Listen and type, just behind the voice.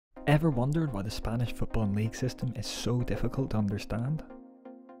Ever wondered why the Spanish football league system is so difficult to understand?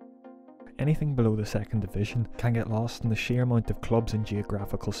 Anything below the second division can get lost in the sheer amount of clubs and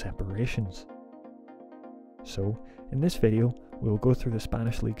geographical separations. So, in this video, we will go through the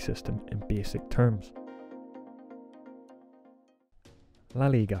Spanish league system in basic terms. La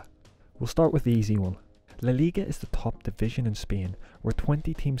Liga. We'll start with the easy one. La Liga is the top division in Spain, where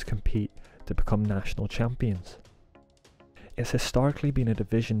 20 teams compete to become national champions. It's historically been a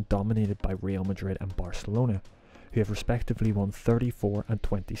division dominated by Real Madrid and Barcelona, who have respectively won 34 and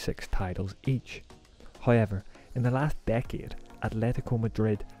 26 titles each. However, in the last decade, Atletico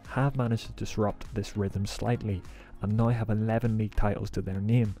Madrid have managed to disrupt this rhythm slightly and now have 11 league titles to their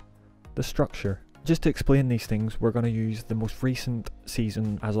name. The structure. Just to explain these things, we're going to use the most recent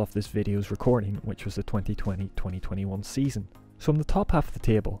season as of this video's recording, which was the 2020-2021 season. So in the top half of the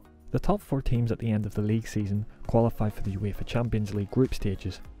table, the top 4 teams at the end of the league season qualify for the UEFA Champions League group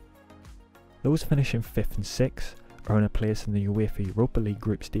stages. Those finishing 5th and 6th earn a place in the UEFA Europa League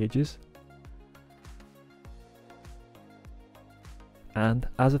group stages. And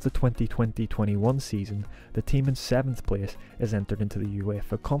as of the 2020-21 season, the team in 7th place is entered into the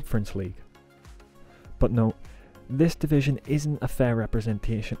UEFA Conference League. But note, this division isn't a fair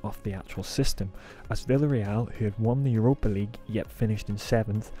representation of the actual system, as Villarreal, who had won the Europa League yet finished in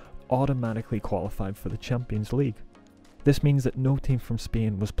 7th, automatically qualified for the Champions League. This means that no team from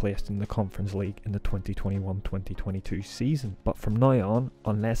Spain was placed in the Conference League in the 2021-2022 season, but from now on,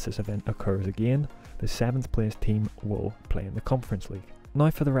 unless this event occurs again, the 7th place team will play in the Conference League.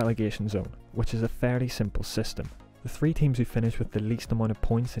 Now for the relegation zone, which is a fairly simple system. The 3 teams who finish with the least amount of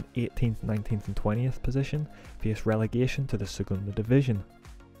points in 18th, 19th and 20th position face relegation to the Segunda Division.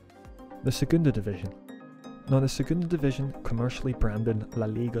 The Segunda Division. Now the Segunda Division, commercially branded La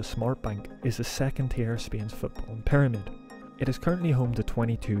Liga Smartbank, is the second tier of Spain's football pyramid. It is currently home to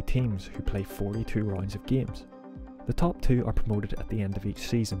 22 teams who play 42 rounds of games. The top 2 are promoted at the end of each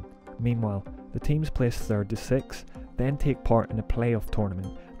season. Meanwhile, the teams placed 3rd to 6th then take part in a playoff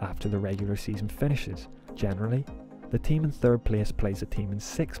tournament after the regular season finishes. Generally, the team in 3rd place plays a team in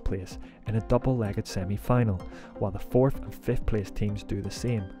 6th place in a double-legged semi-final, while the 4th and 5th place teams do the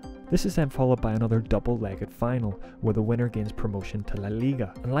same. This is then followed by another double-legged final, where the winner gains promotion to La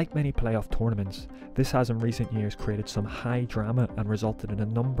Liga. And like many playoff tournaments, this has in recent years created some high drama and resulted in a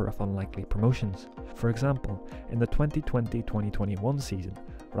number of unlikely promotions. For example, in the 2020-2021 season,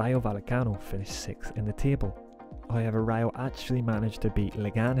 Rayo Vallecano finished 6th in the table. However, Rayo actually managed to beat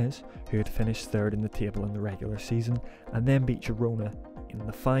Leganes, who had finished 3rd in the table in the regular season, and then beat Girona in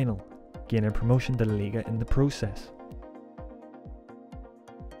the final, gaining promotion to La Liga in the process.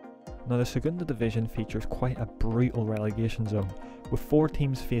 Now the Segunda Division features quite a brutal relegation zone, with 4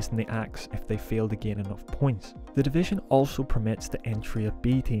 teams facing the axe if they fail to gain enough points. The division also permits the entry of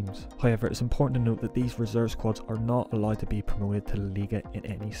B teams. However, it's important to note that these reserve squads are not allowed to be promoted to La Liga in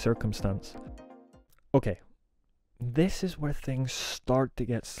any circumstance. Okay. This is where things start to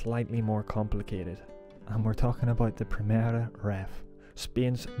get slightly more complicated, and we're talking about the Primera Ref,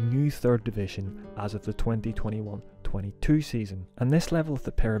 Spain's new 3rd division as of the 2021-22 season. And this level of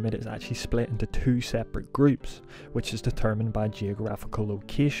the pyramid is actually split into 2 separate groups, which is determined by geographical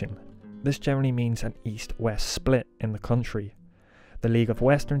location. This generally means an east-west split in the country. The League of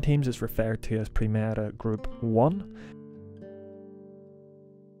Western teams is referred to as Primera Group 1,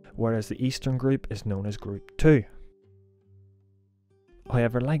 whereas the Eastern Group is known as Group 2.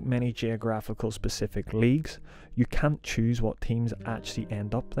 However, like many geographical specific leagues, you can't choose what teams actually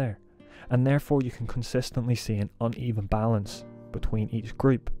end up there, and therefore you can consistently see an uneven balance between each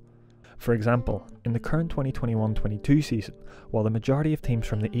group. For example, in the current 2021-22 season, while the majority of teams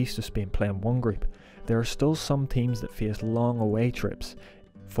from the east of Spain play in one group, there are still some teams that face long away trips.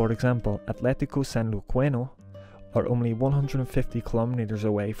 For example, Atlético Sanluqueño are only 150 kilometers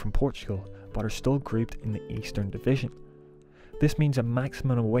away from Portugal, but are still grouped in the Eastern Division. This means a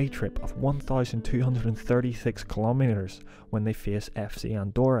maximum away trip of 1,236 kilometers when they face FC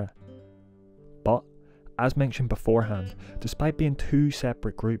Andorra. But, as mentioned beforehand, despite being 2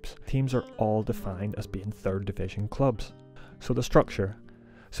 separate groups, teams are all defined as being 3rd division clubs. So the structure.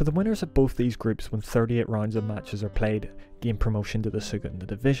 So the winners of both these groups, when 38 rounds of matches are played, gain promotion to the Segunda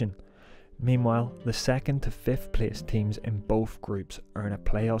Division. Meanwhile, the 2nd to 5th place teams in both groups earn a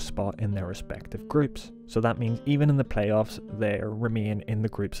playoff spot in their respective groups. So that means even in the playoffs, they remain in the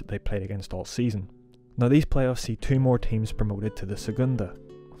groups that they played against all season. Now these playoffs see 2 more teams promoted to the Segunda.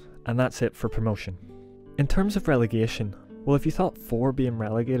 And that's it for promotion. In terms of relegation, well, if you thought 4 being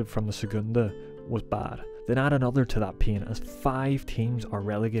relegated from the Segunda was bad, then add another to that pain, as 5 teams are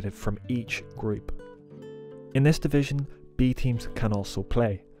relegated from each group. In this division, B teams can also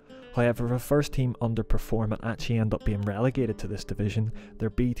play. However, if a first team underperform and actually end up being relegated to this division, their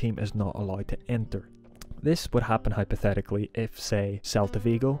B team is not allowed to enter. This would happen hypothetically if, say, Celta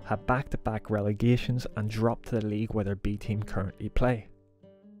Vigo had back-to-back relegations and dropped to the league where their B team currently play.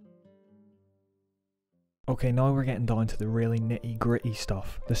 Okay, now we're getting down to the really nitty-gritty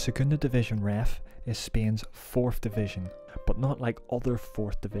stuff. The Segunda Division ref is Spain's 4th division, but not like other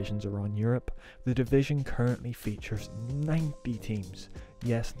 4th divisions around Europe. The division currently features 90 teams.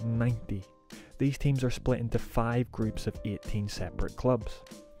 Yes, 90. These teams are split into 5 groups of 18 separate clubs.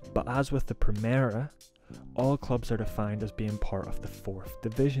 But as with the Primera, all clubs are defined as being part of the 4th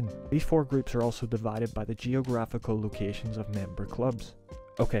division. These 4 groups are also divided by the geographical locations of member clubs.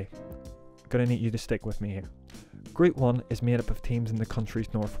 Okay, gonna need you to stick with me here. Group 1 is made up of teams in the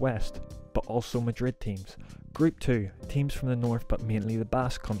country's northwest, but also Madrid teams. Group 2, teams from the north but mainly the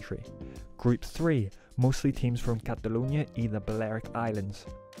Basque country. Group 3, mostly teams from Catalonia and the Balearic Islands.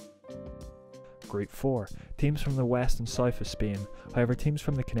 Group 4, teams from the west and south of Spain, however teams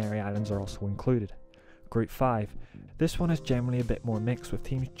from the Canary Islands are also included. Group 5, this one is generally a bit more mixed, with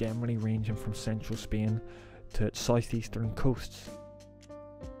teams generally ranging from central Spain to its southeastern coasts.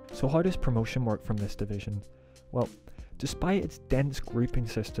 So how does promotion work from this division? Well, despite its dense grouping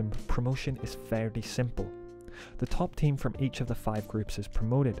system, promotion is fairly simple. The top team from each of the 5 groups is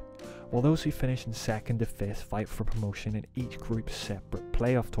promoted, while those who finish in 2nd to 5th fight for promotion in each group's separate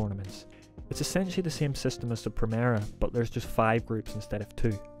playoff tournaments. It's essentially the same system as the Primera, but there's just 5 groups instead of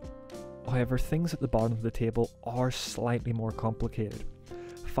 2. However, things at the bottom of the table are slightly more complicated.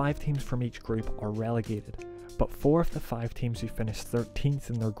 5 teams from each group are relegated, but 4 of the 5 teams who finish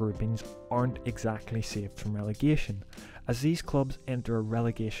 13th in their groupings aren't exactly saved from relegation, as these clubs enter a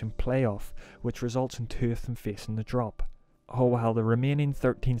relegation playoff, which results in 2 of them facing the drop. While the remaining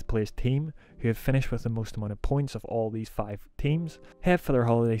 13th place team, who have finished with the most amount of points of all these 5 teams, head for their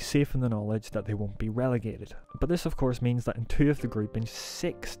holiday safe in the knowledge that they won't be relegated. But this of course means that in 2 of the groupings,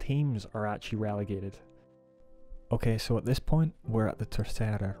 6 teams are actually relegated. Okay, so at this point, we're at the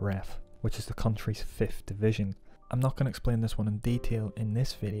Tercera ref, which is the country's 5th division. I'm not going to explain this one in detail in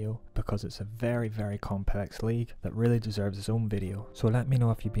this video because it's a very complex league that really deserves its own video, so let me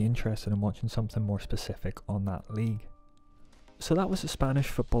know if you'd be interested in watching something more specific on that league. So that was the Spanish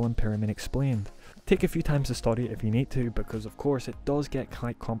football and pyramid explained. Take a few times to study it if you need to, because of course it does get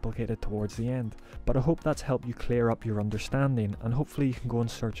quite complicated towards the end, but I hope that's helped you clear up your understanding, and hopefully you can go in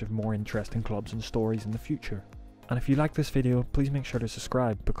search of more interesting clubs and stories in the future. And if you like this video, please make sure to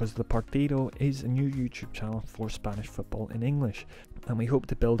subscribe, because The Partido is a new YouTube channel for Spanish football in English, and we hope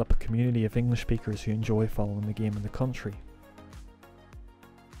to build up a community of English speakers who enjoy following the game in the country.